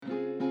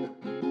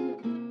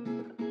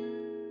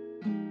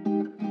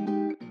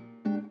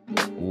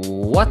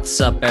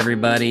What's up,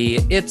 everybody?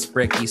 It's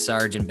Bricky,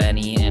 Sarge, and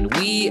Benny, and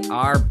we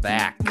are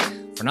back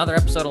for another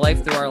episode of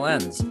Life Through Our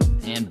Lens.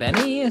 And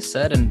Benny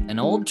said an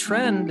old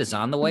trend is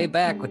on the way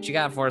back. What you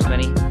got for us,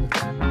 Benny?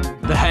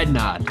 The head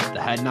nod.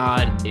 The head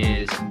nod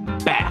is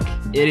back.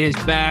 It is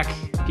back.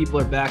 People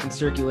are back in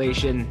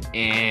circulation.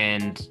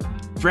 And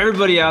for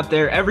everybody out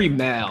there, every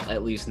male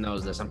at least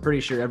knows this. I'm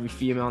pretty sure every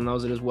female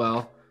knows it as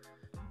well.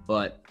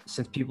 But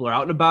since people are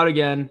out and about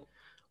again,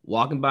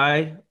 walking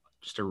by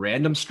just a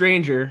random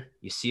stranger,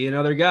 you see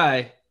another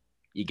guy,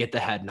 you get the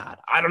head nod.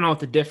 I don't know what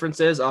the difference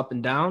is up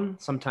and down.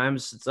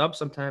 Sometimes it's up,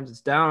 sometimes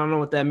it's down. I don't know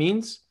what that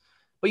means,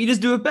 but you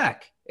just do it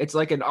back. It's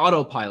like an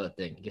autopilot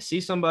thing. You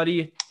see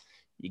somebody,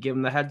 you give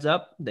them the heads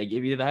up, they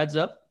give you the heads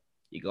up,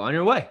 you go on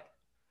your way.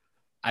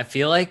 I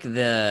feel like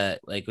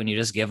when you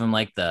just give them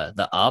like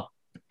the up,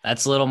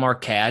 that's a little more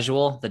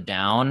casual. The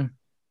down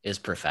is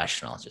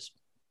professional. Just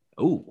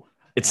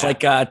It's like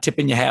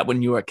tipping your hat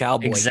when you were a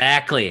cowboy.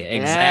 exactly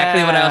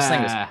what I was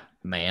thinking.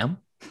 Ma'am.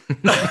 You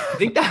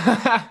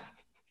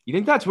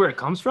think that's where it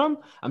comes from?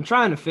 I'm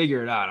trying to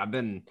figure it out. I've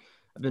been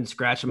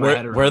scratching my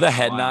head around where the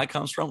head nod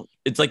comes from.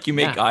 It's like you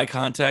make eye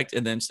contact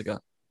and then it's like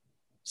a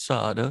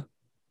sada.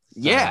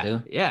 Yeah.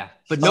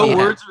 But no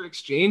words are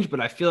exchanged, but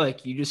I feel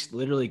like you just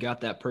literally got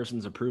that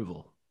person's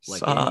approval.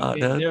 Like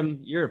you gave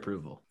them your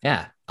approval.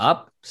 Yeah.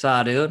 Up,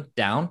 saw dude,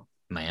 down,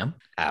 ma'am,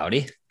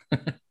 howdy.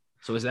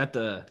 So is that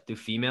do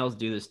females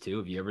do this too?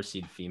 Have you ever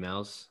seen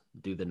females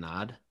do the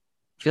nod?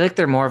 I feel like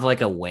they're more of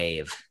like a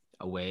wave.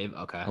 A wave?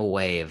 Okay. A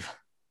wave.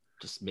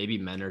 Just maybe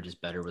men are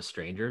just better with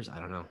strangers. I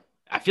don't know.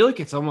 I feel like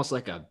it's almost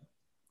like a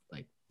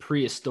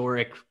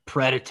prehistoric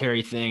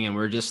predatory thing. And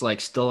we're just like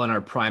still in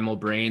our primal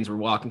brains. We're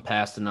walking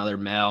past another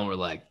male and we're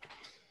like,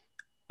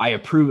 I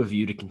approve of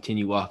you to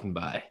continue walking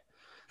by.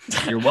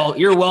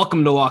 You're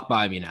welcome to walk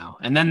by me now.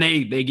 And then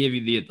they give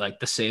you the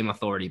same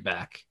authority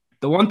back.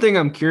 The one thing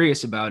I'm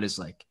curious about is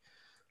like,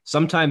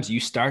 sometimes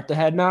you start the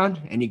head nod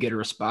and you get a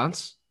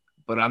response,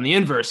 but on the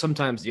inverse,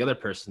 sometimes the other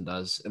person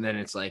does. And then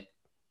it's like,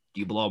 do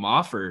you blow them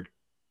off or do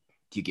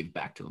you give it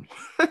back to them?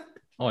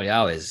 Oh, yeah,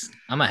 always.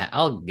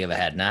 I'll give a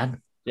head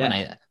nod.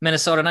 Yeah.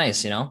 Minnesota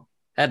nice,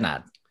 head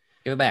nod.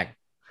 Give it back.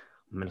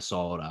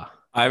 Minnesota.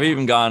 I've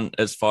even gone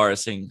as far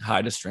as saying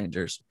hi to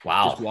strangers.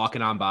 Wow. Just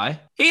walking on by.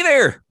 Hey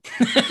there.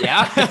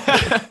 Yeah.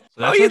 How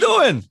are you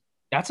doing?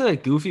 That's a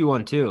goofy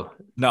one too.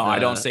 No, I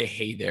don't say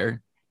hey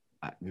there.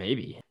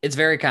 Maybe. It's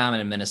very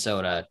common in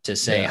Minnesota to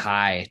say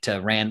hi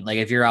to like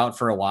if you're out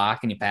for a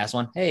walk and you pass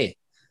one, hey,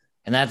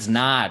 and that's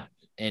not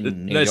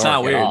in New York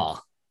not weird at all.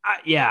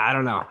 I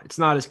don't know. It's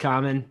not as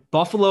common.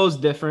 Buffalo's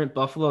different.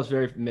 Buffalo's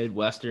very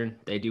Midwestern.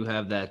 They do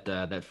have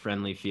that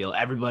friendly feel.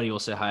 Everybody will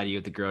say hi to you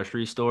at the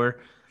grocery store.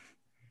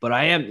 But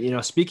I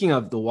am, speaking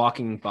of the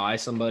walking by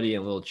somebody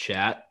in a little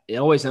chat, it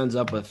always ends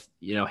up with,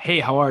 hey,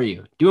 how are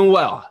you? Doing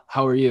well.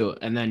 How are you?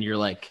 And then you're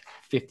like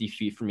 50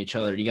 feet from each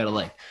other. You got to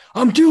like,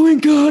 I'm doing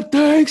good.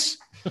 Thanks.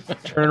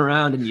 Turn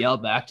around and yell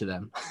back to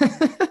them.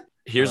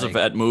 Here's a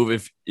vet move.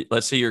 If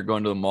let's say you're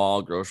going to the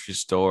mall, grocery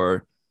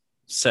store,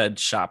 said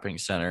shopping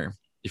center.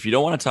 If you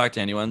don't want to talk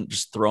to anyone,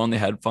 just throw in the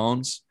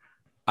headphones.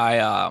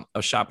 I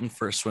was shopping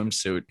for a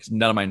swimsuit because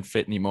none of mine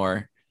fit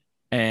anymore.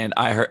 And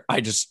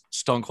I just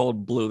stone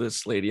cold blew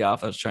this lady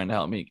off. I was trying to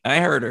help me. I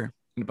heard her,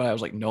 but I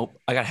was like, nope,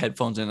 I got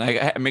headphones in.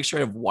 I make sure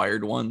I have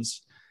wired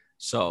ones.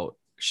 So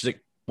she's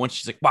like,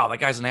 wow, that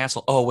guy's an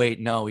asshole. Oh, wait,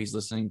 no, he's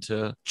listening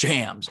to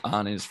jams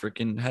on his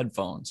freaking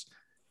headphones.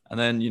 And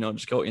then,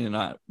 just go in and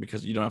out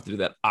because you don't have to do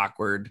that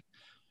awkward.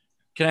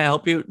 Can I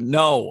help you?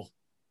 No,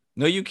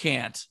 you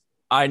can't.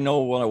 I know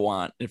what I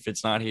want. If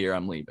it's not here,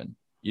 I'm leaving.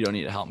 You don't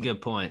need to help me.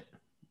 Good point.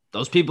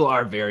 Those people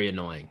are very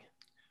annoying.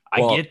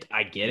 I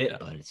get it,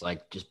 but it's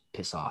like, just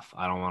piss off.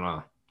 I don't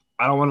want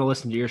to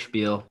listen to your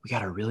spiel. We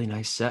got a really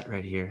nice set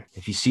right here.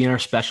 Have you seen our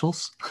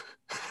specials?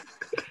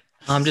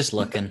 I'm just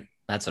looking.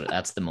 That's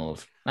the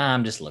move.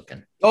 I'm just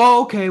looking.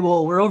 Oh, okay.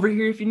 Well, we're over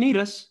here if you need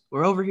us.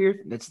 We're over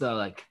here. It's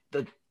the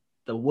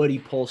Woody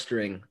pull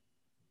string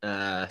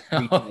sales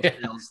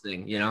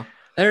thing,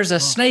 There's a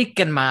snake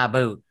in my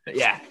boot.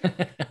 Yeah.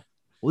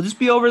 We'll just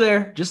be over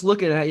there, just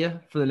looking at you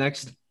for the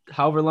next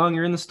however long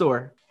you're in the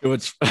store.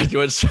 This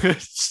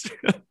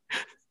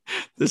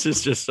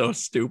is just so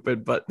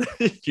stupid, but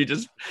you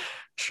just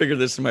triggered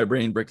this in my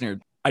brain, Brickner.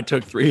 I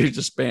took 3 years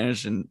of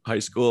Spanish in high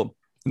school.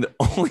 And the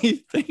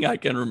only thing I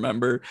can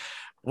remember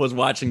was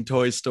watching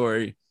Toy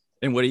Story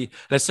and Woody,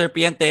 la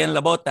serpiente en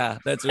la bota.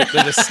 There's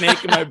a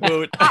snake in my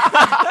boot.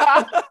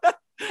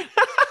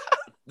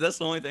 That's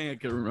the only thing I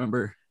can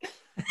remember.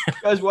 You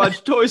guys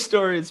watch Toy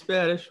Story in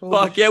Spanish.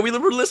 Fuck yeah, we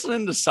were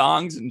listening to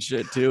songs and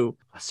shit too.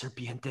 La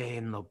serpiente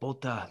en la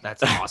bota.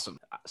 That's awesome.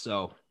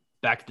 So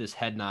back to this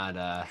head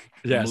nod.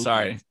 Yeah,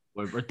 sorry.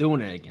 We're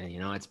doing it again.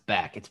 It's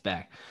back. It's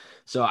back.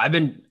 So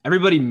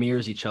everybody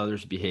mirrors each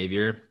other's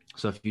behavior.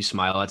 So if you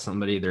smile at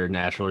somebody, their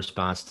natural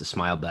response to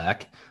smile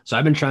back. So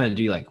I've been trying to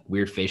do like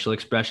weird facial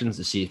expressions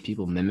to see if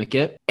people mimic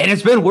it. And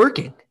it's been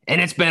working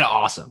and it's been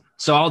awesome.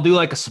 So I'll do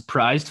like a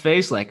surprised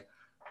face,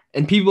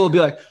 and people will be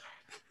like,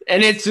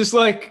 and it's just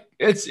like,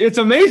 It's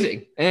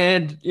amazing.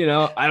 And,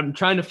 I'm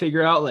trying to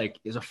figure out, like,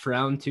 is a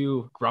frown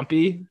too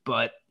grumpy?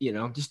 But,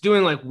 just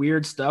doing like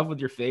weird stuff with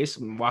your face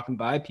and walking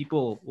by,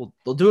 people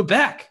they'll do it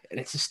back. And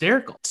it's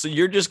hysterical. So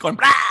you're just going,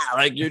 "Blah!"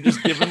 Like you're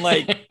just giving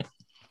like,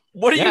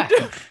 what are you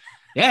doing?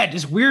 Yeah,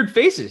 just weird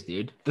faces,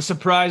 dude. The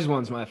surprise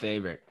one's my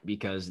favorite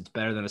because it's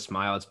better than a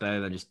smile. It's better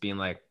than just being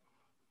like,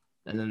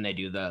 and then they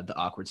do the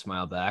awkward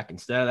smile back.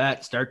 Instead of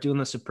that, start doing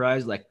the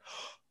surprise, like,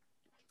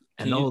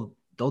 and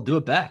they'll do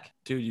it back.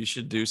 Dude, you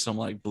should do some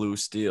like Blue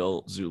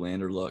Steel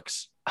Zoolander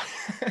looks.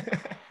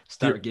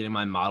 Start getting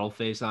my model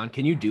face on.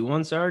 Can you do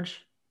one,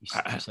 Sarge?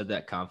 You said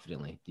that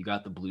confidently. You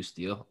got the Blue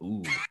Steel.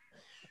 Ooh,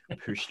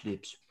 pursed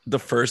lips. The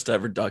first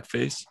ever duck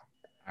face.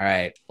 All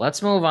right,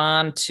 let's move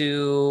on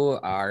to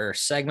our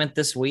segment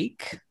this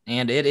week,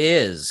 and it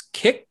is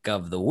Kick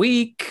of the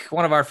Week,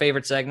 one of our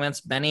favorite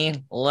segments.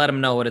 Benny, let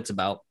them know what it's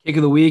about. Kick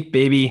of the Week,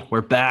 baby.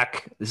 We're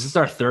back. This is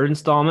our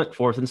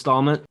fourth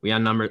installment. We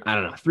on number, I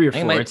don't know, 3 or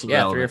 4. It's 3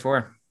 or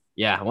 4.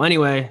 Yeah, well,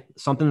 anyway,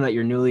 something that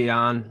you're newly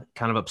on,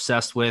 kind of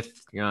obsessed with,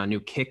 you're on a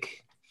new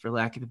kick, for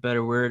lack of a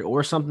better word,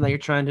 or something that you're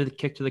trying to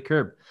kick to the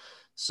curb.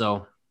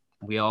 So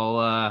we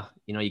all,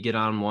 you get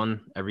on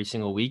one every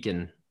single week,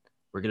 and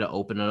we're going to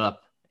open it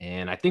up.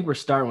 And I think we're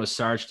starting with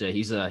Sarge today.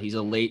 He's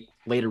a late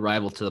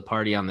arrival to the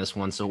party on this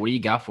one. So what do you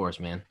got for us,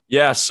 man?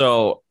 Yeah,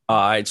 so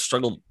I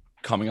struggled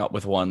coming up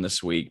with one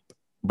this week,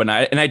 but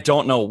I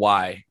don't know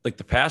why. Like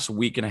the past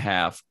week and a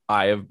half,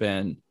 I have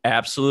been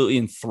absolutely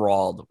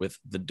enthralled with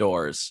The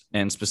Doors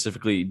and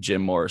specifically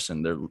Jim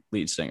Morrison, their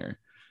lead singer.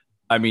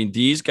 I mean,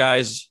 these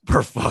guys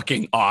were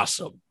fucking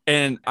awesome.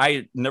 And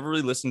I never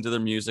really listened to their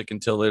music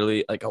until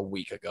literally like a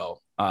week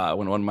ago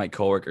when one of my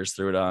coworkers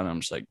threw it on. I'm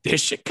just like, this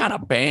shit kind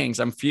of bangs.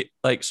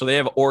 So they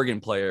have an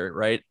organ player,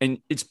 right? And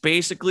it's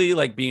basically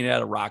like being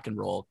at a rock and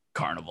roll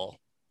carnival.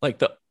 Like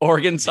the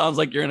organ sounds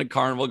like you're in a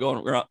carnival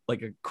going around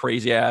like a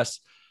crazy ass,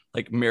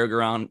 like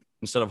merry-go-round.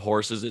 Instead of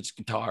horses, it's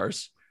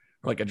guitars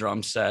or like a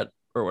drum set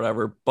or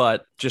whatever.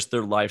 But just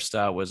their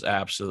lifestyle was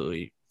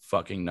absolutely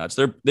fucking nuts.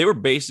 They were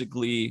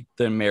basically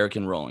the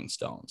American Rolling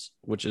Stones,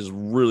 which is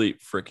really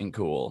freaking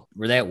cool.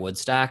 Were they at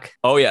Woodstock?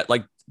 Oh yeah,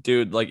 like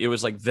dude, like it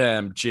was like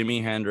them,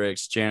 Jimi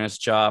Hendrix, Janis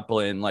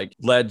Joplin, like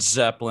Led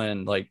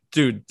Zeppelin. Like,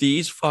 dude,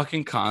 these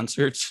fucking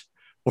concerts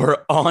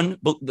were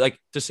like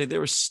to say they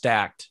were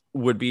stacked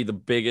would be the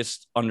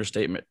biggest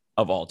understatement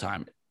of all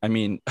time. I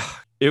mean,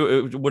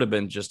 it would have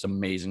been just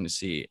amazing to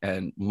see.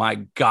 And my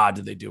God,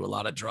 did they do a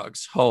lot of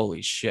drugs?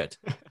 Holy shit.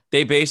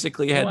 They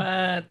basically had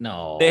what?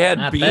 No, they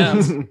had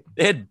beans.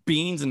 They had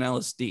beans and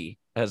LSD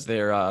as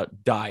their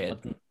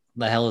diet. What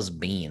the hell is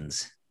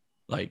beans?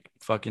 Like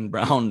fucking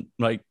brown,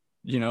 like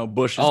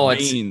Bush's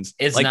beans.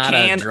 It's like not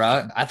a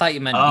drug. I thought you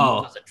meant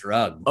beans was a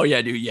drug. Oh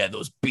yeah, dude. Yeah,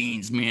 those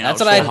beans, man.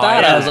 That's what I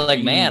thought. I was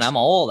like, man, I'm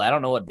old. I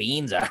don't know what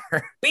beans are.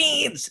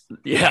 Beans.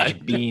 Yeah,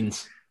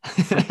 beans.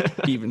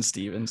 Even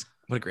Stevens.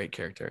 What a great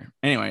character.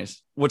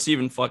 Anyways, what's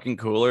even fucking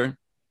cooler?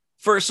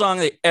 First song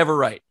they ever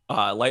write,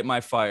 Light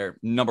My Fire,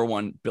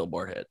 #1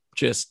 Billboard hit.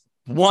 Just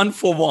 1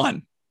 for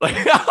 1. Like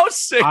how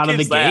sick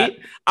is that?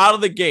 Out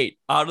of the gate,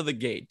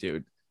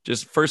 dude.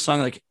 Just first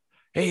song, like,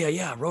 hey,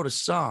 yeah, I wrote a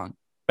song.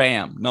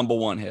 Bam,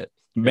 #1 hit.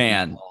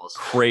 Man,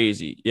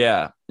 crazy.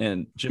 Yeah.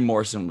 And Jim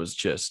Morrison was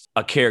just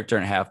a character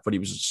and a half, but he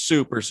was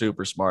super,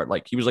 super smart.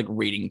 Like he was like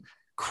reading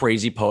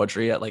crazy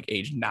poetry at like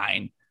age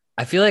 9.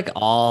 I feel like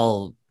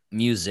all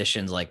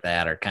musicians like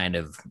that are kind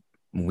of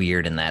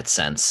weird in that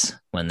sense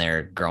when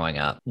they're growing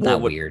up.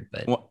 Weird,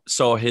 but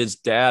so his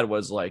dad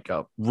was like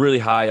really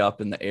high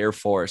up in the Air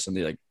Force, and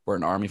they like were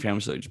an Army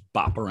family, so they just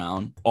bop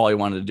around. All he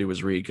wanted to do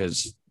was read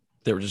because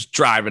they were just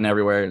driving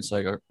everywhere. And it's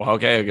like, well,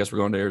 okay, I guess we're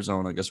going to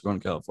Arizona. I guess we're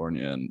going to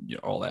California and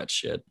all that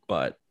shit.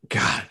 But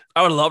God,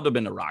 I would love to have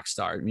been a rock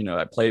star.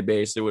 I play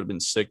bass. It would have been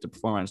sick to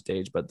perform on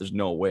stage, but there's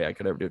no way I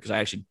could ever do it because I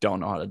actually don't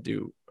know how to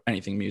do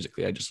anything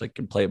musically. I just like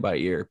can play by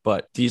ear.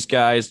 But these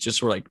guys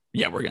just were like,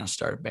 yeah, we're gonna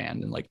start a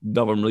band, and like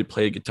none of them really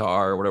played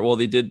guitar or whatever. Well,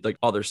 they did like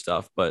other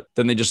stuff, but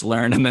then they just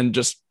learned, and then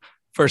just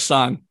first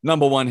song,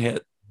 #1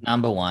 hit.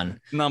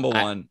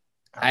 #1.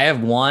 I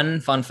have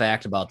one fun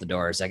fact about the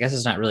Doors. I guess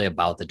it's not really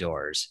about the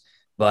Doors,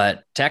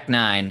 but Tech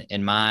Nine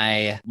in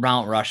my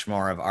Mount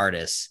Rushmore of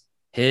artists,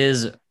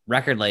 his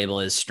record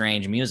label is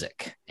Strange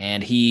Music,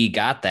 and he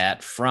got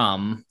that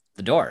from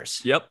the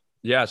Doors. Yep.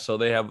 Yeah, so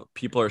they have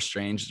People Are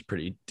Strange. It's a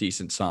pretty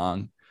decent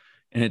song.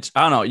 And it's,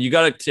 I don't know, you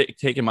got to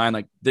take in mind,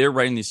 like they're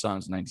writing these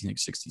songs in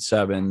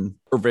 1967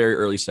 or very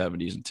early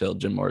 70s until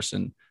Jim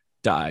Morrison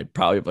died,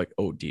 probably of like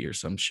OD or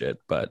some shit.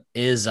 But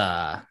is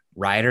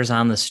Riders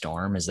on the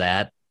Storm, is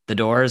that the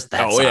Doors?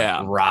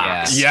 That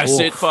rocks. Yes,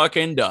 it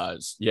fucking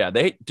does. Yeah,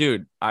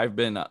 I've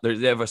been, they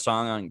have a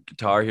song on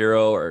Guitar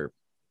Hero or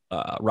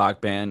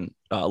Rock Band,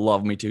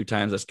 Love Me Two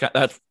Times.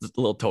 That's a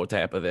little toe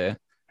tap of there.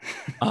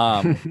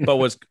 But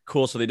what's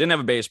cool, so they didn't have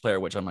a bass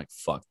player, which I'm like,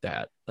 fuck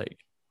that. Like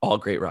all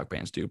great rock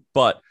bands do.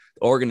 But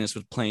the organist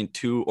was playing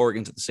 2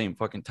 organs at the same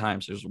fucking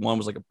time. So one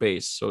was like a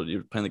bass, so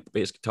you're playing like the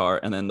bass guitar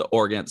and then the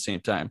organ at the same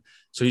time.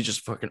 So he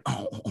just fucking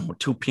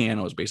 2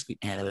 pianos basically,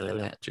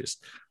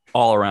 just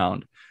all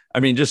around. I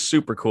mean, just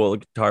super cool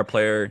guitar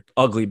player,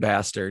 ugly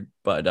bastard,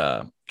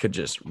 but could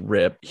just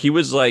rip. He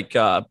was like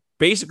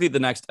basically the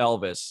next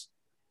Elvis.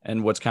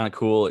 And what's kind of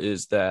cool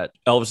is that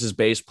Elvis's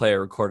bass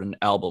player recorded an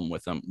album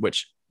with him,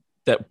 which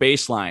that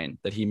bass line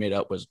that he made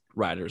up was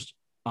Riders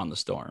on the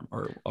Storm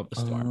or of the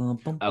Storm.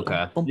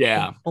 Okay.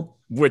 Yeah,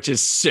 which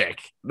is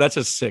sick. That's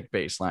a sick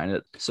bass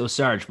line. So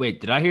Sarge,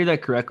 wait, did I hear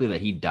that correctly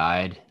that he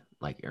died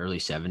like early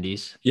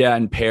 70s? Yeah,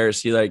 in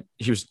Paris, he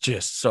was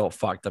just so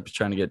fucked up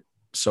trying to get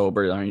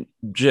sober. I mean,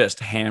 just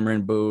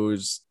hammering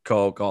booze,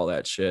 coke, all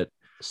that shit.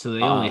 So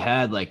they only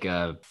had like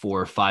a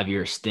 4 or 5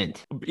 year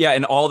stint. Yeah,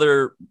 and all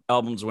their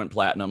albums went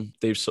platinum.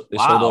 They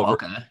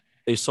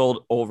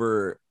sold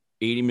over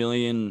 80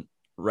 million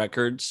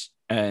records,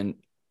 and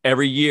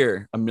every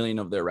year 1 million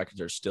of their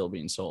records are still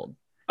being sold.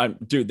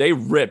 Dude, they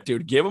ripped.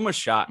 Dude, give them a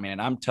shot,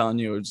 man. I'm telling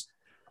you, I was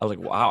like,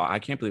 wow, I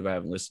can't believe I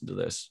haven't listened to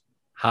this.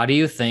 How do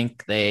you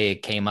think they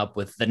came up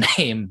with the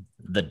name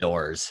The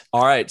Doors?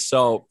 All right,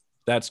 so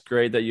that's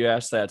great that you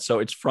asked that. So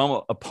it's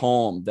from a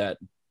poem that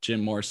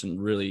Jim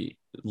Morrison really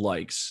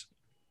likes.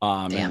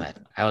 Damn it.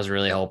 I was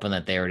really hoping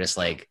that they were just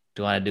like,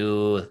 do you want to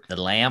do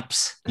the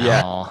lamps?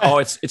 Yeah. No. Oh,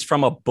 it's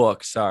from a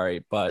book.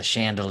 Sorry, but The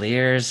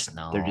chandeliers?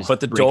 No. They're just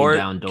but the breaking doors.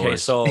 down Okay,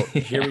 so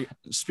here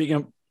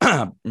speaking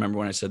of, remember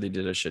when I said they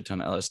did a shit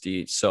ton of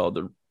LSD? So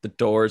the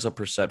Doors of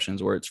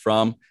Perceptions, where it's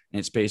from, and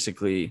it's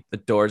basically the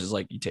Doors is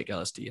like you take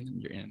LSD and then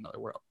you're in another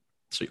world.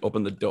 So you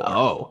open the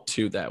door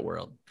to that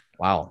world.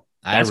 Wow.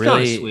 That's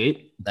kind of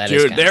sweet.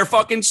 Dude, they're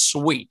fucking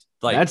sweet.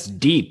 Like that's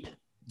deep.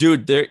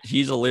 Dude,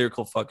 he's a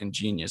lyrical fucking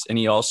genius. And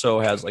he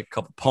also has like a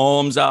couple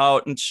poems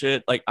out and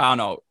shit. Like, I don't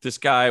know. This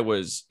guy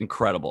was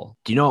incredible.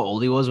 Do you know how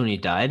old he was when he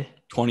died?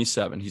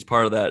 27. He's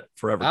part of that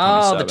Forever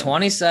 27. 27. Oh, the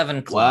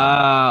 27 club.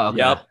 Wow. Okay.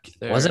 Yep.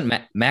 There. Wasn't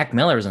Mac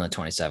Miller was in the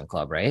 27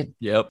 club, right?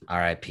 Yep.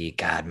 R.I.P.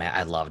 God, man,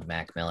 I loved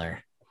Mac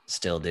Miller.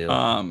 Still do.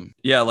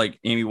 Yeah, like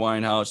Amy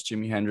Winehouse,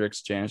 Jimi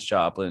Hendrix, Janis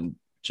Joplin,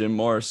 Jim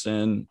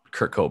Morrison,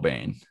 Kurt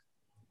Cobain.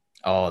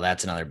 Oh,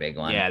 that's another big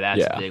one. Yeah,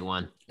 that's a big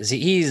one.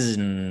 He's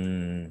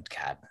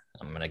God,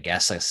 I'm gonna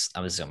guess.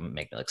 I was gonna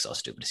make it look so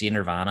stupid. Is he in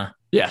Nirvana?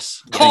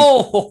 Yes.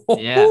 Oh,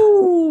 yeah.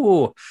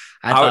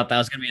 I thought that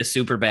was gonna be a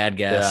super bad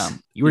guess. Yeah.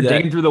 You were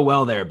digging through the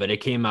well there, but it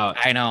came out.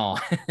 I know.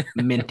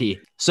 Minty.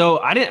 So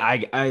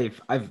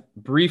I've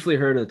briefly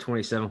heard of the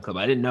 27 Club.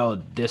 I didn't know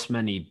this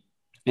many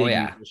big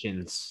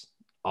musicians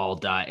all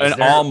died.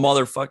 And all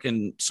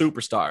motherfucking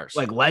superstars.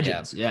 Like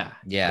legends. Yeah.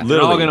 Yeah.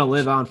 They're all going to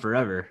live on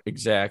forever.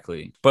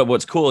 Exactly. But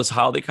what's cool is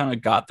how they kind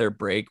of got their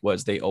break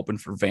was they opened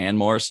for Van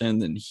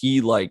Morrison and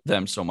he liked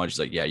them so much. He's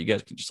like, yeah, you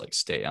guys can just like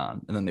stay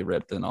on. And then they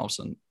ripped and all of a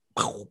sudden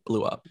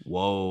blew up.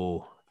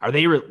 Whoa. Are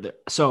they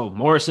so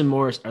Morris,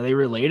 are they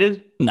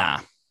related?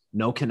 Nah.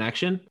 No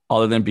connection?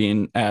 Other than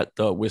being at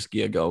the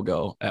Whiskey A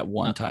Go-Go at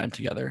one time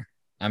together.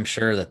 I'm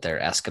sure that they're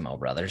Eskimo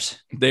brothers.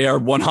 They are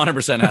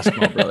 100%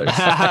 Eskimo brothers.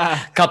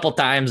 Couple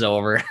times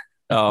over.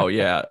 Oh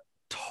yeah,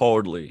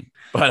 totally.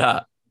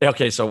 But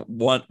okay, so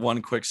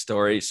one quick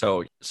story.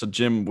 So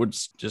Jim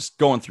was just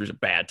going through a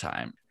bad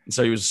time. And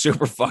so he was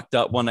super fucked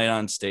up one night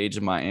on stage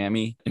in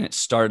Miami, and it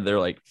started their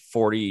like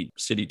 40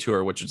 city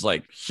tour, which was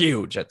like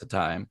huge at the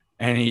time.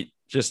 And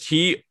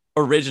he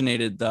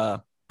originated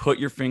the put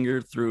your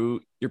finger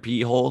through your pee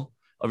hole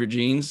of your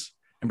jeans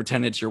and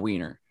pretend it's your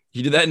wiener.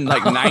 He did that in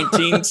like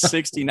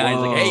 1969. He's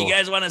like, hey, you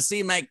guys want to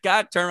see my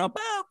cock turn up?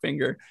 Oh,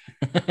 finger.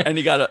 And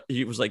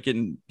he was like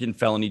getting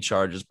felony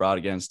charges brought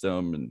against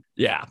him. And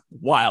yeah,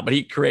 wild. But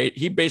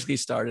he basically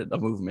started a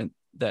movement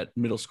that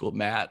middle school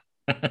Matt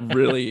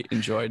really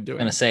enjoyed doing.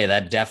 I'm going to say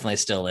that definitely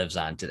still lives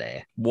on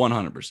today.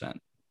 100%.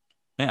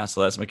 Yeah.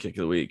 So that's my kick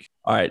of the week.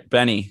 All right,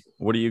 Benny,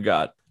 what do you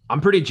got? I'm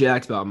pretty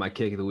jacked about my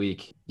kick of the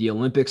week. The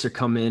Olympics are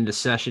coming into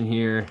session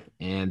here,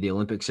 and the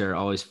Olympics are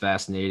always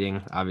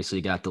fascinating. Obviously,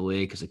 got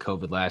delayed because of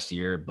COVID last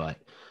year, but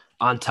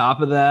on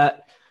top of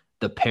that,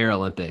 the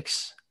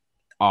Paralympics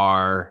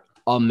are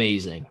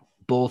amazing,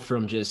 both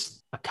from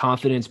just a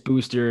confidence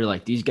booster.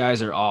 Like these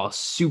guys are all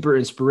super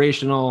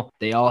inspirational.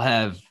 They all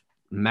have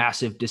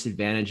massive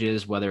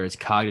disadvantages, whether it's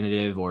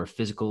cognitive or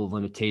physical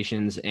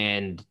limitations.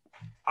 And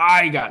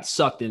I got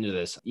sucked into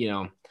this,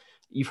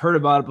 You've heard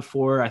about it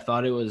before. I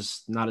thought it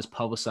was not as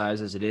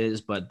publicized as it is,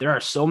 but there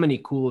are so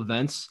many cool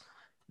events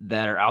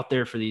that are out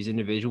there for these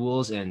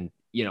individuals. And,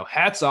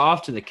 hats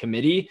off to the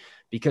committee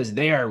because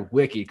they are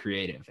wicked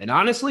creative. And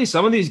honestly,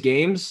 some of these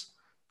games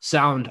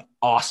sound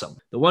awesome.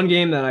 The one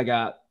game that I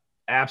got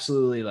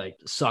absolutely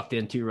sucked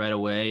into right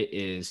away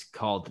is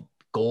called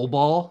Goal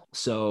Ball.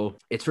 So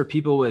it's for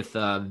people with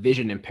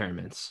vision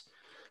impairments.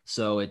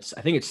 So I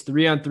think it's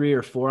 3-on-3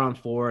 or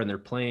 4-on-4, and they're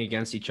playing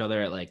against each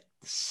other at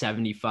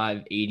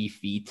 75, 80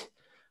 feet.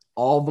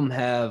 All of them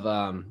have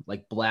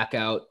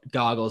blackout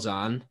goggles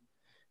on,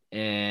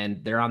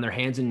 and they're on their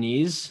hands and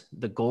knees.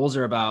 The goals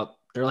are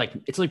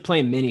it's like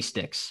playing mini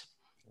sticks.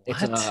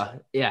 It's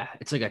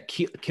it's like a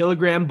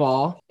kilogram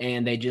ball,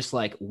 and they just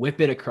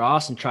whip it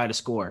across and try to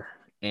score.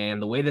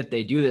 And the way that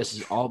they do this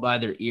is all by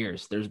their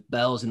ears. There's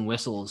bells and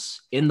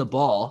whistles in the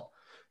ball.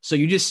 So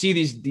you just see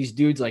these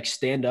dudes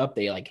stand up,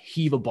 they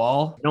heave a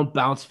ball, they don't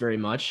bounce very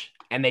much,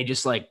 and they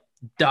just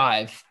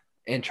dive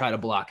and try to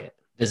block it.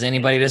 Does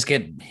anybody just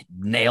get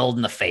nailed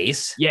in the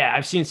face? Yeah,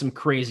 I've seen some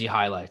crazy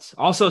highlights.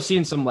 Also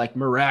seen some like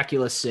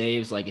miraculous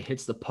saves, like it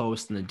hits the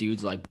post and the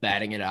dude's like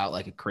batting it out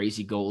like a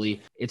crazy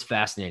goalie. It's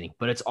fascinating,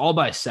 but it's all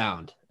by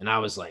sound. And I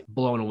was like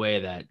blown away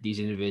that these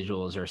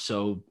individuals are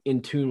so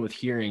in tune with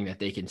hearing that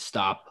they can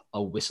stop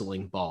a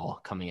whistling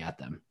ball coming at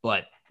them.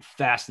 But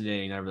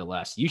fascinating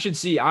nevertheless. You should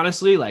see,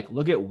 honestly, like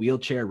look at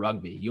wheelchair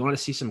rugby. You want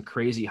to see some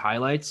crazy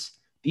highlights?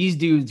 These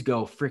dudes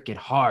go freaking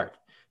hard.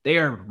 They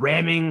are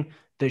ramming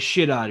the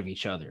shit out of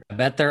each other. I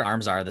bet their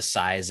arms are the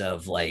size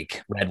of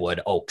like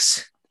redwood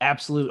oaks.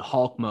 Absolute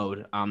Hulk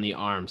mode on the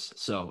arms.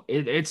 So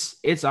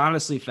it's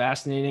honestly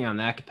fascinating on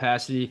that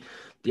capacity.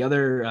 The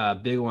other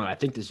big one, I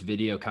think this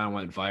video kind of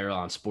went viral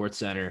on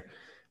SportsCenter.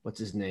 What's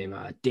his name?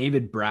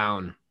 David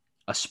Brown,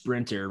 a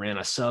sprinter, ran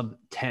a sub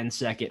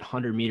 10-second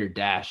 100-meter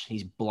dash.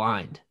 He's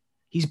blind.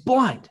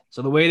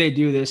 So the way they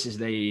do this is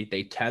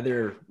they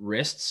tether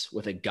wrists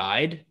with a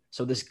guide.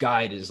 So this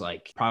guide is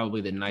like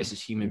probably the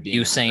nicest human being.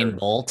 Usain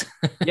Bolt.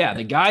 Yeah,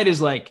 the guide is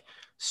like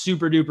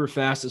super duper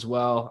fast as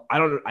well.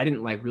 I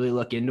didn't like really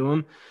look into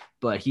him,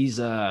 but he's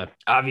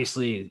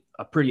obviously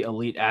a pretty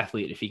elite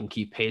athlete if he can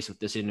keep pace with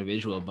this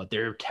individual. But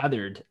they're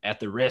tethered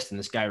at the wrist, and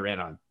this guy ran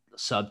on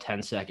sub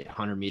 10-second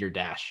 100-meter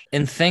dash.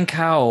 And think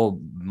how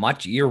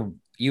much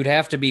you'd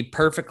have to be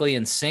perfectly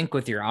in sync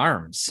with your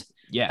arms.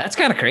 Yeah, that's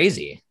kind of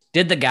crazy.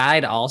 Did the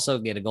guide also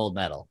get a gold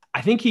medal? I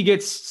think he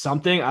gets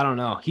something. I don't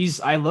know.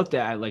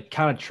 I like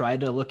kind of tried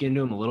to look into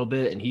him a little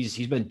bit, and he's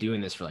been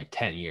doing this for like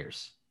 10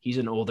 years. He's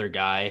an older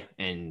guy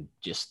and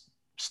just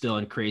still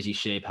in crazy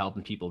shape,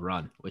 helping people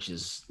run, which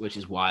is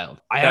wild.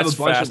 That's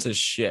fast as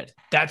shit.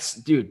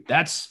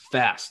 That's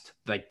fast.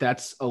 Like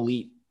that's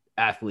elite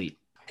athlete.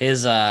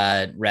 His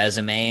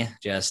resume,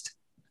 just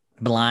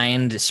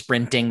blind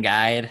sprinting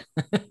guide.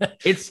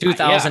 It's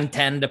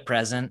 2010 to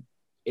present.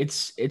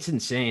 It's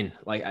insane.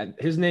 Like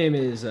his name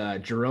is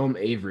Jerome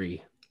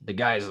Avery. The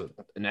guy's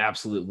an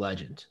absolute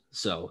legend.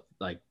 So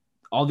like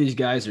all these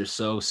guys are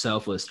so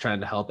selfless trying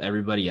to help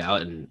everybody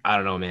out. And I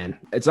don't know, man,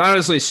 it's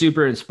honestly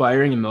super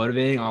inspiring and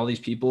motivating, all these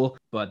people,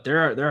 but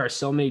there are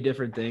so many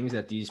different things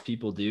that these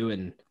people do.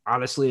 And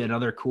honestly,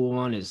 another cool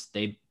one is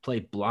they play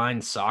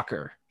blind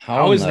soccer.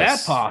 How is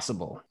that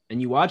possible?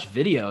 And you watch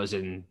videos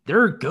and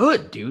they're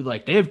good, dude.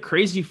 Like they have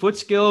crazy foot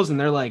skills and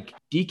they're like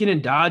deking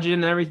and dodging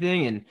and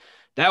everything. And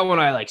that one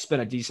I like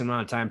spent a decent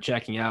amount of time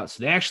checking out.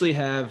 So they actually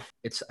have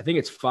I think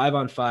it's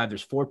 5-on-5.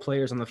 There's 4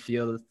 players on the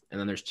field and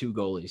then there's 2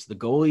 goalies. The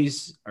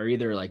goalies are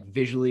either like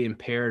visually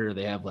impaired or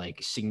they have like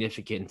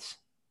significant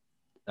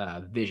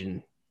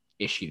vision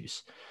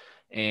issues.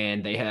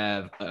 And they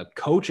have a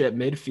coach at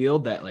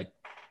midfield that like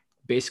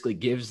basically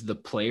gives the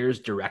players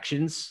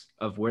directions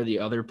of where the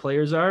other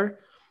players are.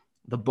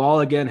 The ball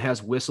again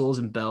has whistles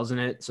and bells in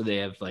it. So they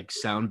have like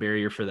sound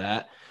barrier for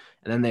that.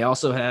 And then they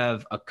also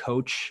have a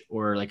coach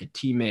or like a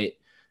teammate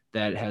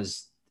that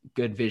has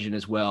good vision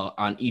as well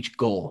on each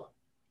goal.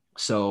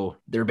 So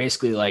they're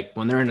basically like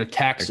when they're in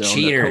attack zone,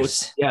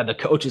 cheaters. The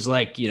coach is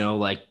like,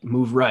 like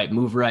move right,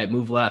 move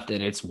left.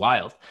 And it's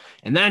wild.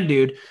 And then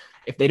dude,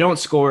 if they don't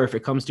score, if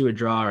it comes to a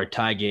draw or a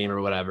tie game or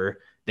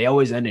whatever, they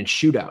always end in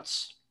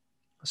shootouts.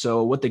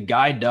 So what the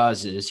guy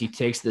does is he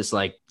takes this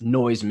like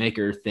noise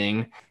maker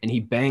thing and he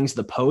bangs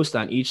the post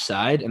on each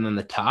side and then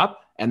the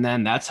top. And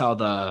then that's how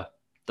the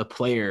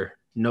player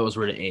knows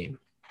where to aim.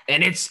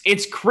 And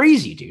it's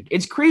crazy, dude.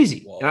 It's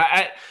crazy. And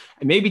I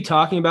may be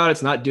talking about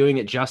it's not doing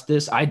it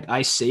justice.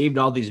 I saved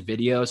all these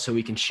videos so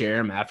we can share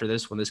them after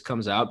this when this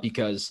comes out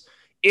because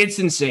it's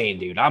insane,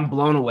 dude. I'm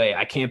blown away.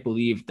 I can't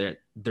believe that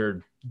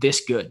they're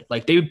this good.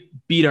 Like they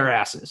beat our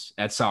asses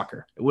at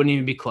soccer. It wouldn't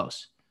even be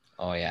close.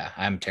 Oh yeah,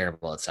 I'm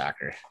terrible at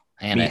soccer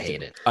and I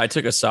hate it. I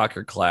took a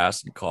soccer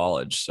class in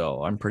college,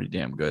 so I'm pretty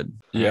damn good.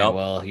 Yeah,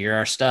 well, you're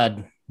our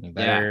stud. You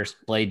better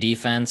play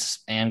defense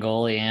and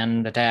goalie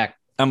and attack.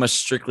 I'm a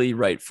strictly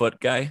right foot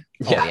guy.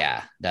 Oh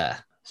yeah, duh.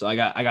 So I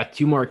got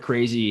 2 more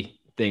crazy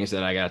things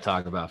that I got to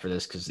talk about for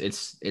this because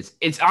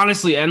it's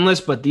honestly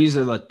endless, but these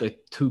are like the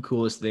 2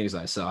 coolest things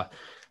I saw.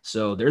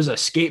 So there's a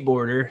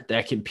skateboarder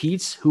that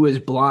competes who is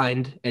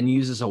blind and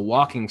uses a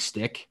walking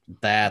stick.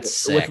 That's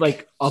sick. With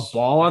like a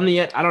ball on the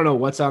end. I don't know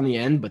what's on the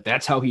end, but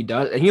that's how he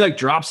does. And he like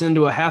drops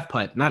into a half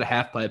pipe, not a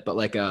half pipe, but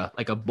like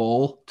a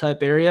bowl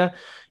type area.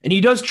 And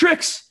he does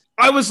tricks.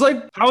 I was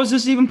like, how is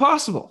this even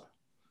possible?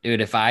 Dude,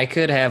 if I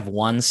could have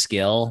one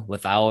skill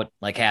without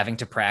like having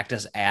to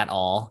practice at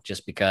all,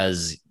 just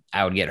because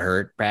I would get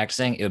hurt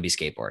practicing, it would be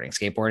skateboarding.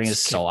 Skateboarding is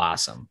so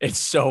awesome. It's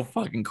so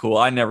fucking cool.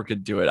 I never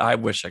could do it. I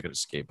wish I could have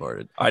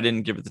skateboarded. I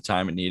didn't give it the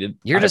time it needed.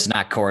 You're just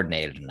not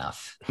coordinated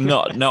enough.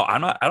 No,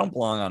 I'm not. I don't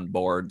belong on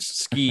boards.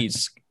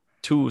 Skis,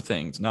 2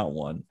 things, not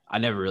 1. I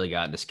never really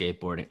got into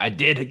skateboarding. I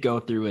did go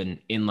through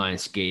an inline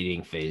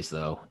skating phase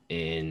though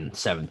in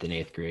 7th and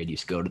 8th grade.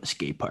 Used to go to the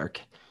skate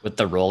park with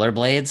the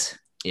rollerblades.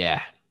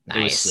 Yeah. Nice.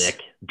 It was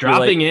sick.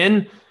 Dropping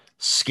in,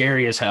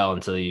 scary as hell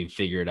until you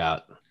figure it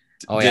out.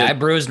 Oh yeah, I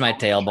bruised my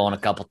tailbone a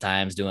couple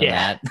times doing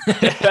that.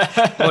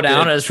 Go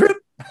down as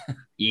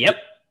Yep.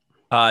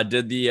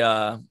 Did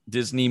the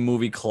Disney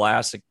movie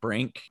classic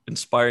Brink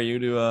inspire you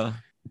to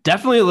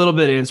Definitely a little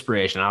bit of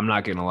inspiration. I'm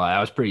not gonna lie.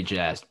 I was pretty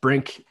jazzed.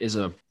 Brink is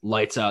a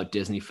lights out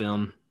Disney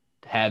film.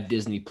 Have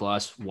Disney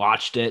Plus.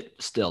 Watched it.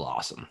 Still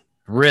awesome.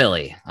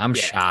 Really? I'm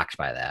Yeah. shocked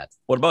by that.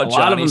 What about A lot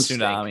of Johnny them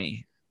stink.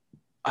 Tsunami?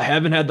 I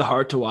haven't had the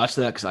heart to watch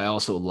that because I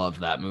also love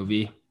that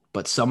movie.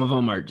 But some of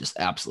them are just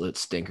absolute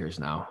stinkers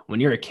now. When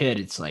you're a kid,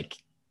 it's like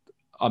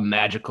a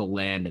magical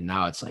land, and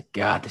now it's like,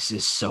 God, this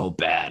is so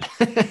bad.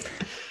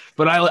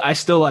 But I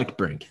still like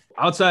Brink.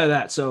 Outside of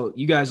that, so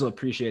you guys will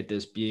appreciate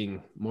this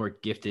being more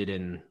gifted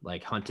in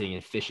like hunting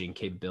and fishing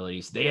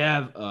capabilities. They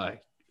have a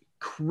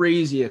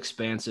crazy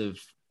expansive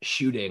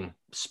shooting,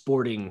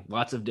 sporting,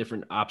 lots of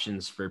different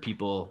options for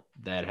people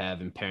that have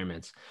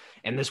impairments.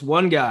 And this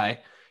one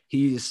guy,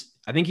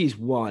 I think he's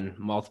won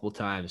multiple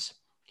times.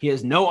 He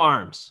has no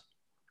arms.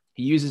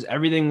 He uses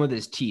everything with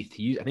his teeth.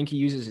 I think he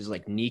uses his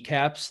like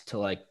kneecaps to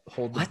like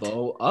hold the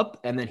bow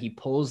up, and then he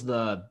pulls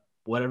the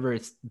whatever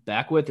it's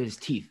back with his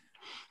teeth.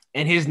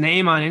 And his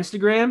name on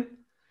Instagram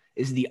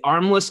is the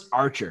Armless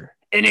Archer.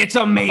 And it's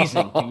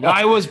amazing, dude.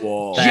 I was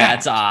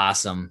That's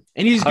awesome.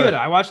 And he's good.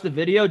 I watched the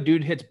video.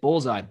 Dude hits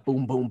bullseye.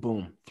 Boom, boom,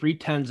 boom. 3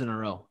 10s in a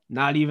row.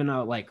 Not even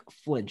a like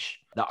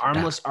flinch. The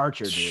Armless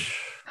Archer, dude.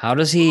 How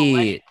does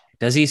he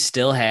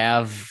still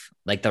have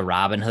like the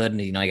Robin Hood?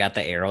 You know, he got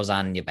the arrows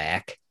on your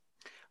back.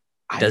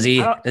 Does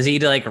he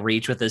like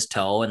reach with his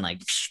toe and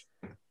like?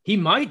 He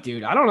might,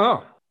 dude. I don't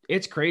know.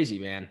 It's crazy,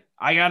 man.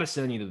 I gotta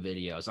send you the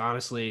videos.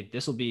 Honestly,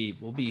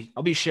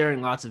 I'll be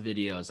sharing lots of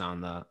videos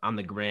on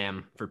the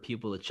gram for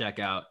people to check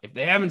out. If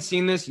they haven't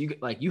seen this,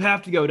 you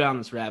have to go down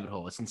this rabbit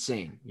hole. It's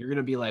insane. You're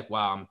gonna be like,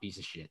 wow, I'm a piece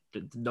of shit.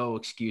 There's no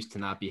excuse to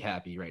not be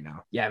happy right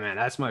now. Yeah, man,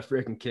 that's my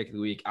freaking kick of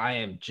the week. I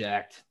am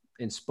jacked,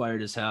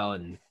 inspired as hell,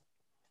 and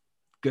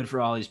good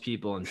for all these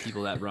people and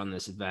people that run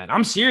this event.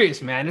 I'm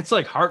serious, man. It's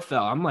like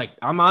heartfelt.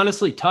 I'm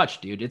honestly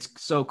touched, dude. It's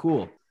so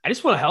cool. I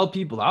just want to help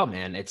people out,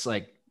 man. It's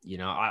like, you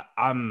know,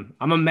 I'm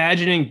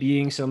imagining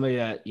being somebody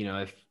that, you know,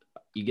 if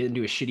you get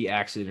into a shitty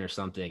accident or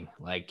something,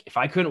 like if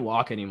I couldn't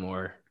walk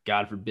anymore,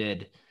 God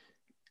forbid,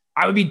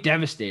 I would be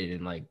devastated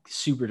and like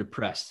super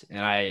depressed.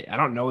 And I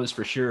don't know this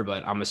for sure,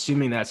 but I'm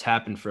assuming that's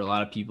happened for a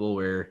lot of people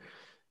where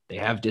they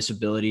have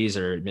disabilities,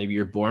 or maybe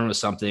you're born with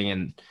something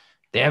and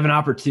they have an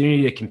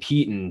opportunity to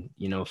compete and,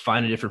 you know,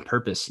 find a different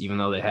purpose, even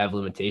though they have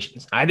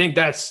limitations. I think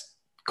that's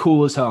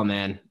cool as hell,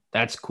 man.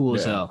 That's cool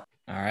as hell.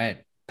 All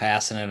right.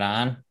 Passing it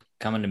on.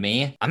 Coming to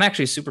me. I'm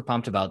actually super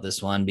pumped about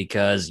this one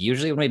because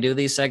usually when we do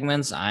these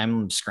segments,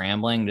 I'm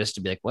scrambling just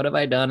to be like, what have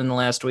I done in the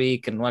last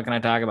week and what can I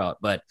talk about?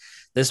 But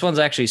this one's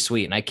actually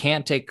sweet and I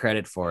can't take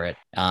credit for it.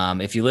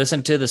 If you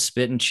listen to the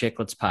Spittin'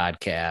 Chicklets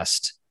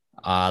podcast,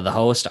 the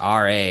host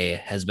RA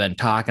has been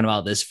talking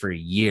about this for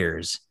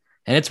years,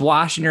 and it's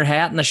washing your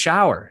hat in the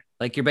shower,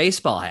 like your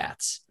baseball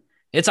hats.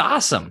 It's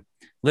awesome.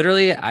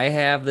 Literally, I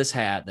have this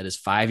hat that is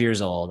 5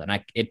 years old,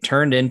 and it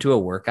turned into a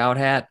workout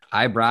hat.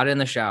 I brought it in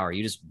the shower.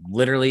 You just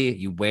literally,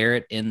 you wear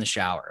it in the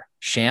shower,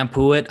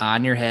 shampoo it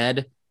on your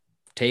head,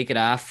 take it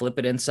off, flip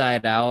it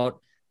inside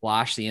out,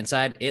 wash the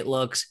inside. It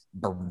looks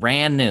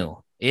brand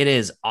new. It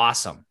is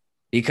awesome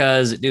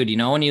because, dude, you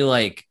know, when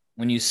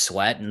you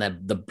sweat and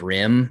the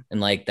brim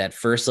and like that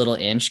first little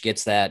inch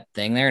gets that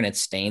thing there and it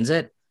stains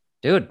it,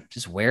 dude,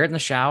 just wear it in the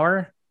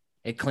shower.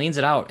 It cleans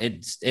it out.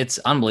 It's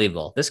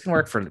unbelievable. This can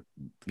work for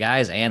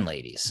guys and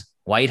ladies.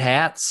 White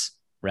hats,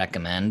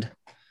 recommend.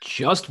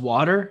 Just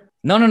water?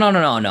 No.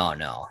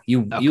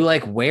 You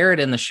like wear it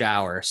in the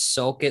shower,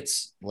 soak it,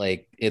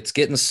 like it's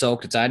getting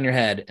soaked. It's on your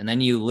head. And then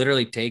you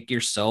literally take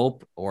your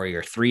soap or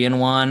your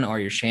 3-in-1 or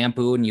your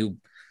shampoo and you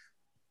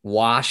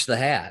wash the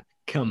hat.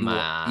 Come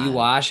on. You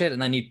wash it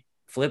and then you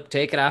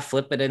take it off,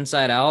 flip it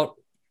inside out,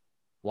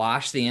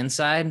 wash the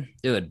inside.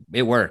 Dude,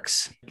 it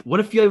works. What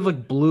if you have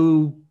like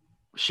blue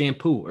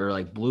shampoo or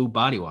like blue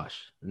body wash?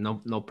 No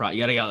problem.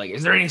 You gotta go like,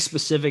 is there any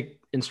specific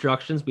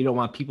instructions? We don't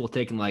want people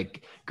taking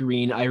like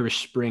green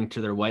Irish Spring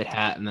to their white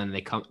hat and then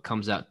they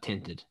comes out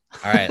tinted.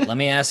 All right, let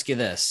me ask you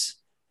this.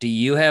 Do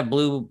you have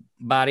blue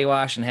body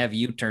wash and have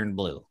you turned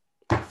blue?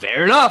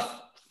 Fair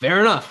enough.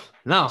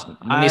 No.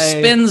 I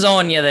spin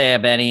zone you there,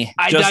 Benny.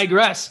 I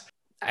digress.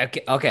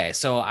 Okay,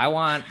 so I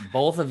want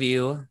both of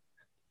you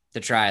to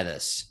try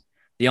this.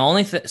 The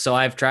only thing, so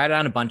I've tried it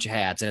on a bunch of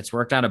hats and it's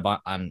worked on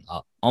on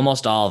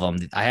almost all of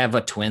them. I have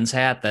a Twins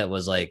hat that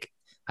was like,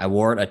 I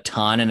wore it a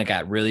ton and it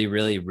got really,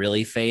 really,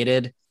 really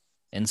faded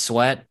in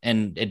sweat,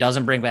 and it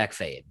doesn't bring back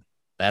fade.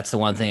 That's the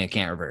one thing it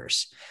can't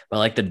reverse. But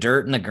like the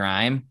dirt and the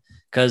grime,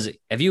 because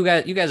if you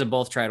guys have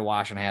both tried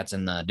washing hats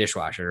in the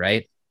dishwasher,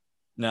 right?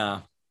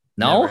 No.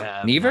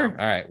 Neither? No.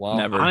 All right. Well,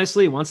 never.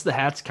 Honestly, once the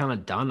hat's kind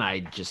of done, I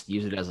just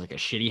use it as like a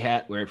shitty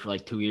hat, wear it for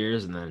like 2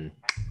 years, and then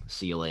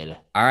see you later.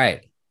 All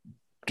right.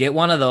 Get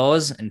one of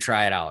those and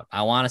try it out.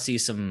 I want to see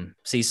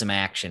some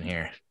action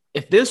here.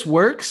 If this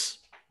works,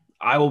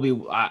 I will be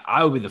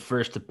the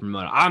first to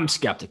promote it. I'm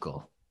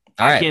skeptical.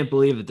 All right. I can't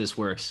believe that this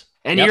works.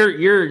 And Yep.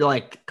 you're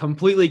like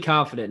completely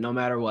confident no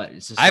matter what.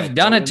 It's just I've like,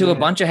 done it to a man.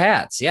 bunch of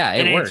hats. Yeah,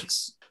 it And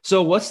works.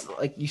 So what's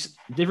like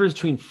difference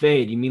between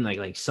fade? You mean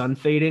like sun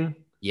fading?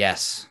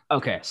 Yes.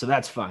 Okay, so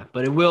that's fine,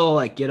 but it will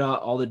like get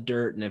out all the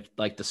dirt and if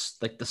like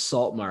the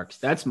salt marks.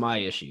 That's my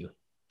issue.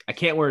 I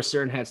can't wear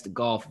certain hats to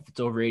golf if it's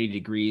over 80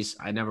 degrees.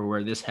 I never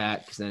wear this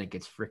hat because then it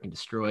gets freaking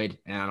destroyed,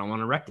 and I don't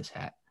want to wreck this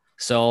hat.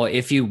 So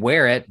if you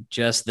wear it,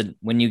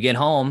 when you get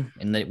home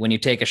and when you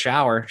take a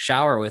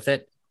shower with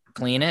it,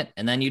 clean it,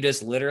 and then you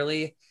just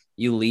literally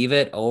you leave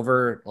it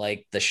over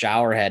like the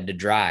shower head to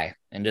dry,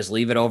 and just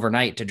leave it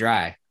overnight to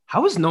dry.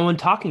 How is no one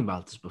talking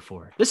about this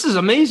before? This is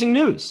amazing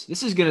news.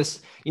 This is going to,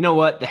 you know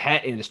what? The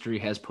hat industry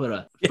has put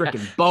a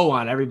freaking bow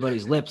on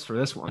everybody's lips for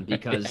this one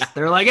because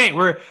they're like, hey,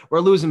 we're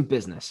losing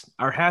business.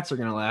 Our hats are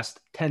going to last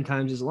 10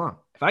 times as long.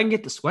 If I can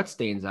get the sweat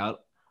stains out,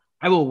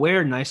 I will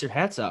wear nicer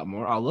hats out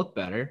more. I'll look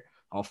better.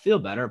 I'll feel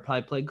better. I'll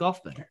probably play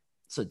golf better.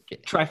 It's a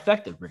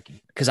trifecta,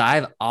 Ricky. Because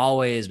I've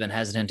always been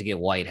hesitant to get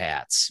white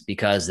hats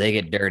because they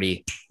get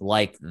dirty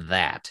like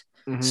that.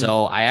 Mm-hmm.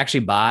 So I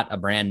actually bought a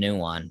brand new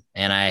one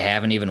and I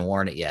haven't even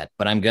worn it yet,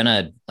 but I'm going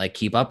to like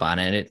keep up on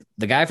it.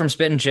 The guy from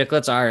Spittin'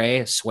 Chicklets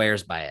RA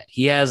swears by it.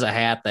 He has a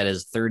hat that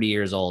is 30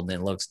 years old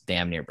and it looks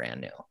damn near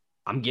brand new.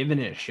 I'm giving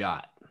it a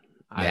shot.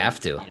 You have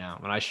to.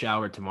 When I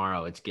shower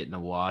tomorrow, it's getting a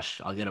wash.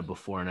 I'll get a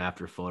before and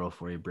after photo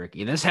for you,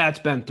 Bricky. This hat's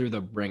been through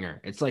the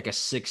ringer. It's like a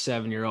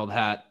 6-7-year-old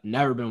hat,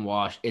 never been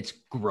washed. It's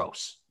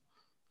gross.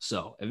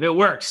 So if it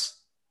works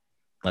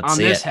on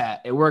this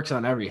hat, it works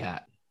on every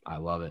hat. I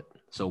love it.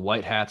 So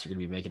white hats are going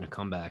to be making a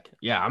comeback.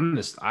 Yeah,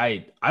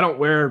 I don't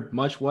wear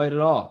much white at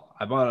all.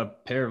 I bought a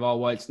pair of all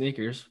white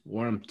sneakers,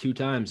 worn them 2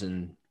 times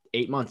in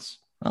 8 months.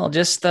 Well,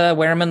 just wear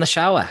them in the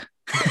shower.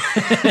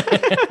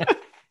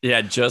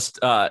 Yeah, just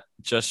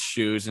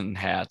shoes and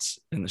hats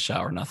in the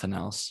shower, nothing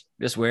else.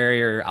 Just wear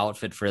your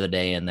outfit for the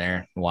day in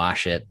there,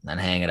 wash it, then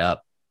hang it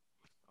up.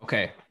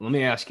 Okay, let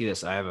me ask you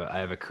this. I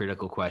have a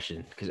critical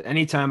question because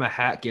anytime a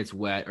hat gets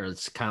wet or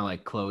it's kind of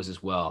like clothes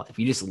as well, if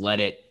you just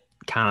let it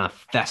kind of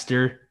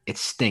fester, it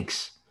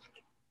stinks.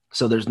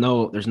 So there's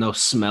no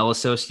smell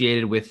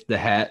associated with the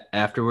hat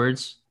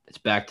afterwards. It's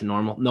back to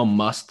normal. No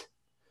must.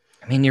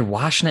 I mean, you're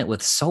washing it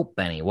with soap,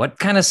 Benny. What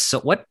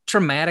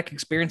traumatic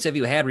experience have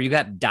you had where you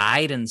got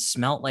dyed and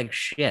smelt like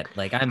shit?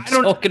 Like, I'm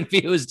so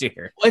confused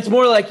here. It's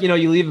more like, you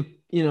leave,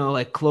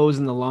 like clothes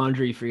in the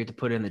laundry, you forget to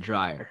put it in the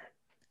dryer.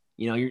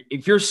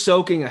 If you're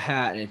soaking a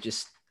hat and it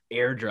just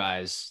air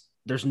dries,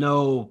 there's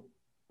no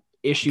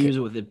issues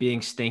with it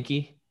being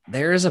stinky.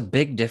 There is a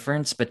big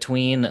difference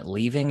between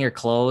leaving your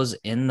clothes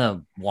in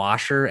the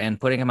washer and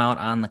putting them out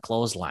on the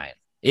clothesline.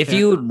 If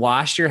you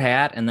washed your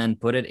hat and then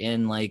put it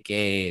in like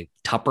a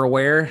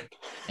Tupperware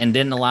and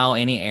didn't allow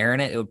any air in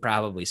it, it would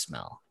probably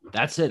smell.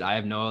 That's it. I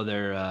have no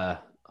other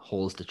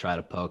holes to try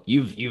to poke.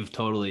 You've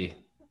totally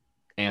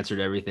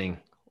answered everything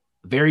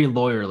very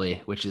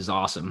lawyerly, which is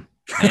awesome.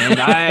 And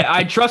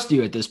I trust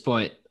you at this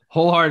point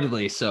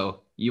wholeheartedly.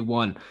 So you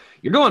won.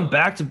 You're going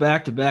back to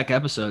back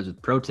episodes with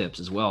pro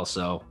tips as well.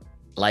 So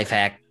life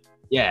hack.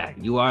 Yeah,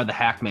 you are the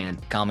hack man.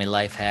 Call me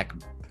life hack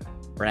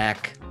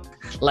Brack.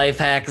 Life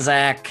hack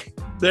Zach.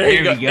 There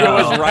you go.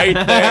 It was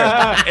right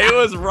there. It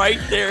was right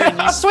there. And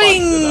you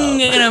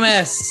swing and a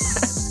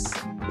miss.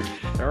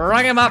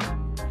 Rung him up.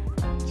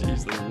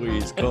 Jeez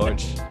Louise,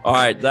 coach. All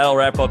right, that'll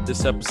wrap up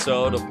this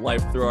episode of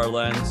Life Through Our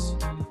Lens.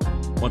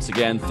 Once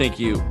again, thank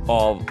you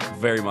all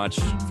very much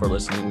for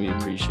listening. We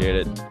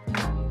appreciate it.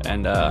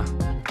 And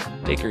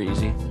take her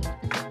easy.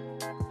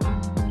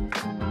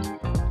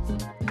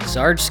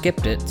 Sarge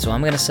skipped it, so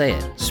I'm going to say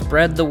it.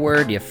 Spread the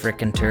word, you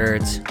frickin'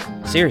 turds.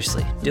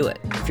 Seriously, do it.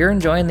 If you're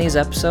enjoying these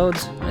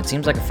episodes, and it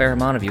seems like a fair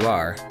amount of you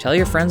are, tell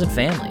your friends and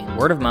family.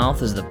 Word of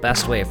mouth is the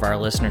best way for our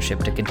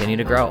listenership to continue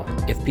to grow.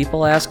 If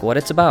people ask what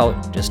it's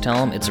about, just tell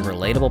them it's a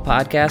relatable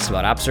podcast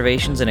about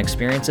observations and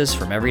experiences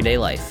from everyday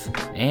life.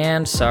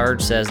 And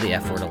Sarge says the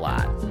F word a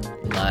lot.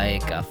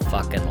 Like a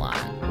fucking lot.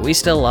 We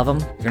still love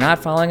them. If you're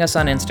not following us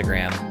on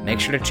Instagram,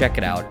 make sure to check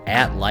it out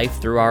at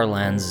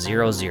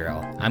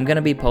LifeThroughOurLens00. I'm going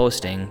to be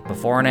posting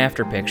before and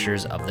after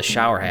pictures of the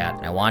shower hat.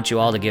 I want you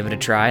all to give it a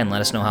try and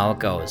let us know how it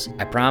goes.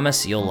 I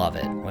promise you'll love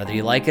it. Whether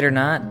you like it or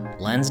not,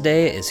 Lens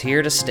Day is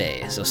here to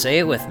stay. So say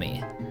it with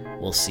me.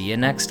 We'll see you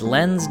next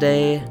Lens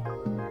Day.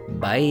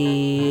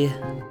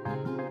 Bye.